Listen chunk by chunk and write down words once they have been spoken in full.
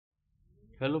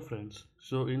Hello friends,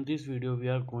 so in this video we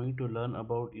are going to learn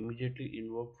about immediately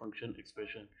invoked function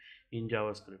expression in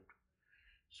JavaScript.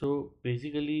 So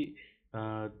basically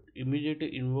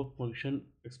immediately invoked function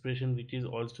expression, which is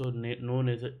also known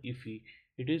as a IIFE,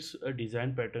 it is a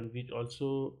design pattern which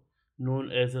also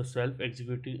known as a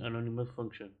self-executing anonymous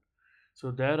function.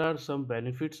 So there are some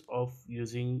benefits of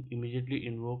using immediately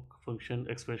invoked function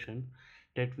expression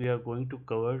that we are going to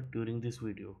cover during this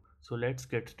video. So let's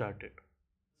get started.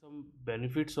 Some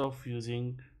benefits of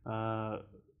using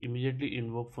immediately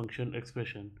invoke function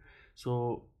expression.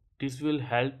 So this will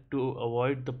help to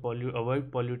avoid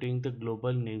polluting the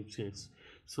global namespace.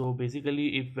 So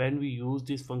basically, if when we use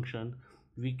this function,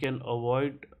 we can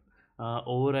avoid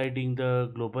overriding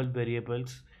the global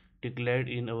variables declared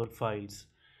in our files.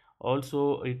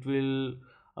 Also, it will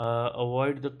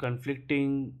avoid the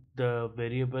conflicting the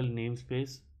variable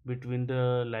namespace between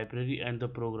the library and the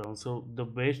program. So the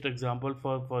best example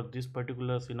for this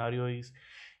particular scenario is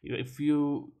if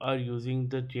you are using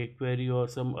the jQuery or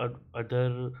some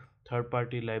other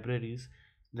third-party libraries,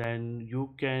 then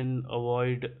you can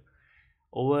avoid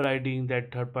overriding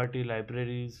that third-party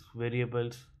libraries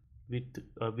variables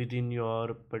within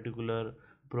your particular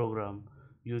program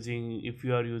using if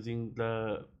you are using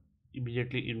the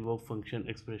immediately invoke function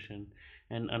expression.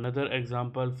 And another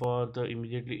example for the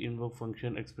immediately invoke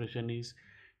function expression is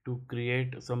to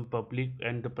create some public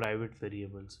and the private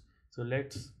variables. So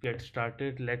let's get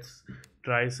started. Let's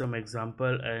try some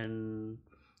example and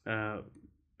uh,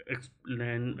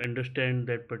 explain understand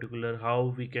that particular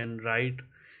how we can write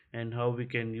and how we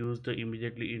can use the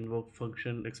immediately invoke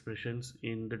function expressions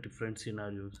in the different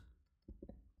scenarios.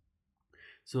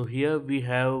 So here we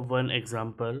have one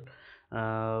example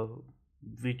uh,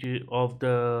 which is of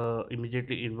the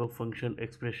immediately invoke function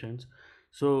expressions.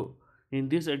 So in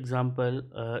this example,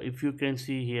 if you can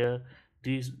see here,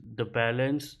 the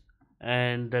balance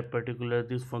and that particular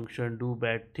this function do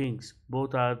bad things.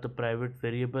 Both are the private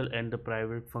variable and the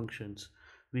private functions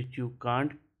which you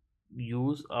can't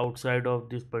use outside of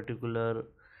this particular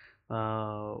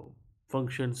uh,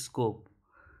 function scope.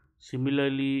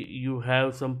 Similarly, you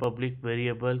have some public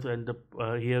variables, and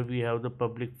here we have the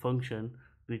public function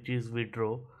which is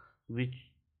withdraw, which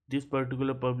this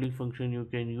particular public function you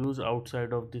can use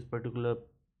outside of this particular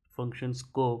function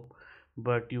scope,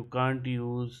 but you can't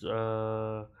use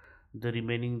the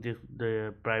remaining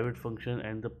the private function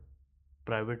and the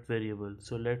private variable.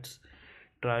 So let's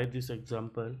try this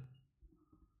example.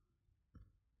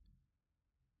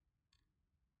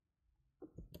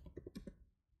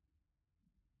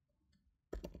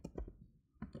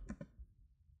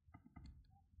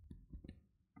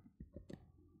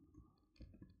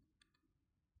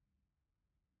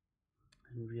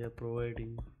 And we are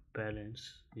providing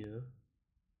balance here.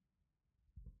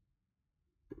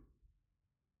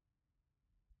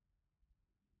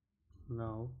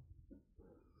 Now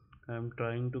I'm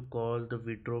trying to call the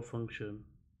withdraw function.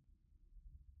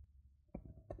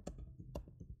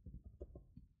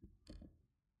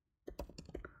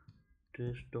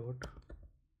 This dot,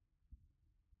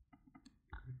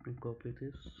 let me copy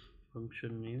this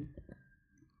function name,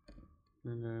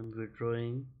 and I'm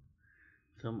withdrawing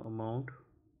some amount,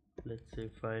 let's say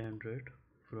 500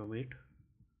 from it,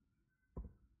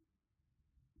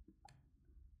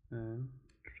 and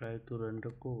try to run the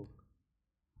code.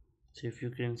 So if you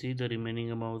can see, the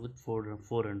remaining amount is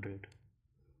 400,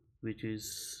 which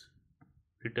is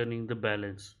returning the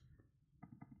balance.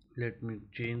 Let me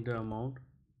change the amount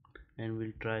and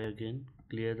we'll try again.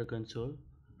 Clear the console.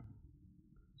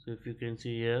 So if you can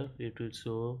see here, it will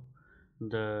show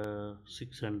the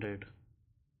 600.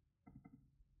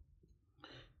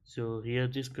 So here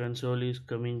this console is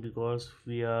coming because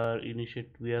we are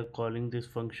calling this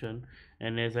function,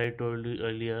 and as I told you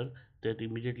earlier that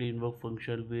immediately invoke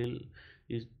function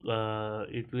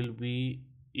it will be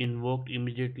invoked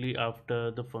immediately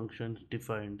after the function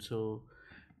defined. So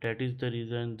that is the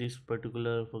reason this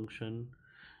particular function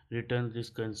returns this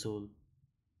console.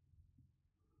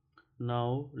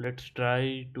 Now let's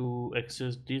try to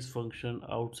access this function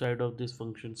outside of this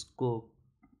function scope.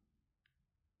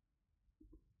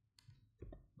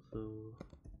 So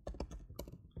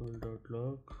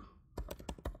console.log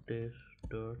test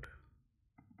dot,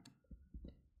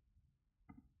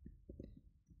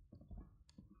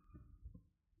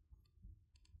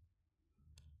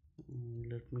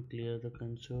 let me clear the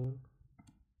console.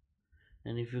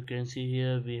 And if you can see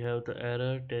here, we have the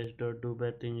error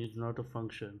test.doBadThing is not a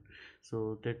function.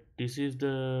 So that this is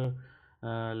the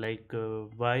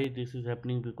why this is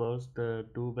happening, because the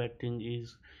do bad thing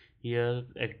is here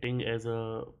acting as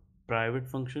a private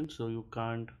function, so you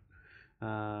can't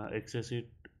access it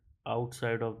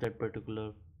outside of that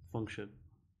particular function.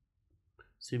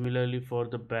 Similarly for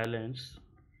the balance,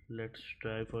 let's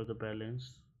try for the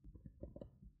balance.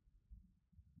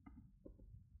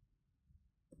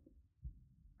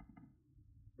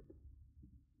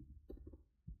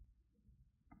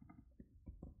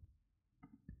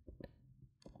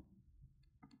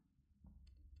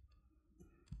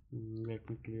 Let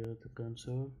me clear the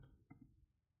console.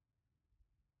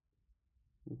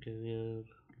 Okay, here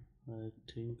I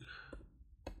think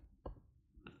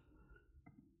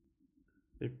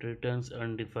it returns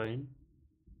undefined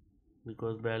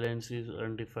because balance is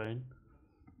undefined.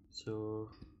 So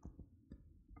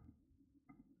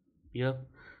yep,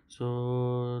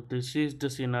 so this is the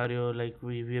scenario, like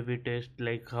we test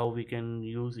like how we can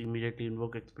use immediately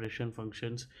invoke expression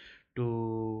functions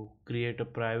to create a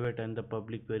private and the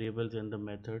public variables and the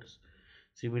methods.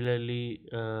 Similarly,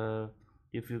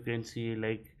 if you can see,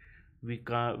 like we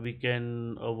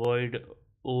can avoid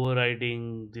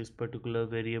overriding these particular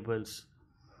variables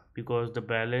because the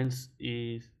balance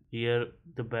is here,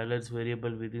 the balance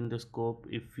variable within the scope.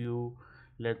 If you,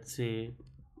 let's say,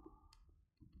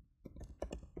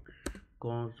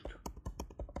 const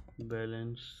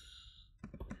balance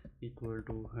equal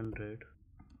to 100,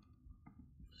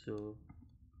 so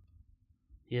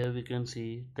here we can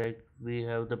see that we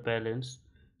have the balance.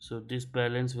 So this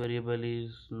balance variable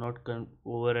is not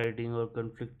overriding or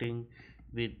conflicting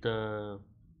with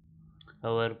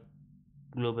our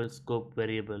global scope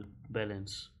variable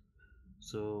balance.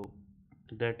 So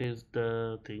that is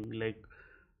the thing, like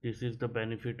this is the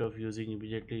benefit of using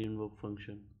immediately invoke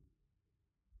function.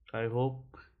 I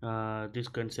hope this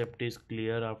concept is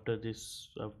clear after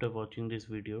watching this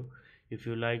video. If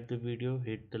you like the video,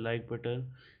 hit the like button,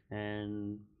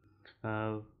 and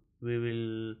uh, we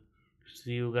will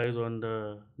see you guys on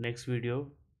the next video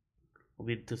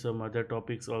with some other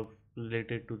topics of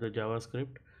related to the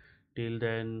JavaScript. Till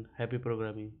then, happy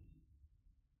programming.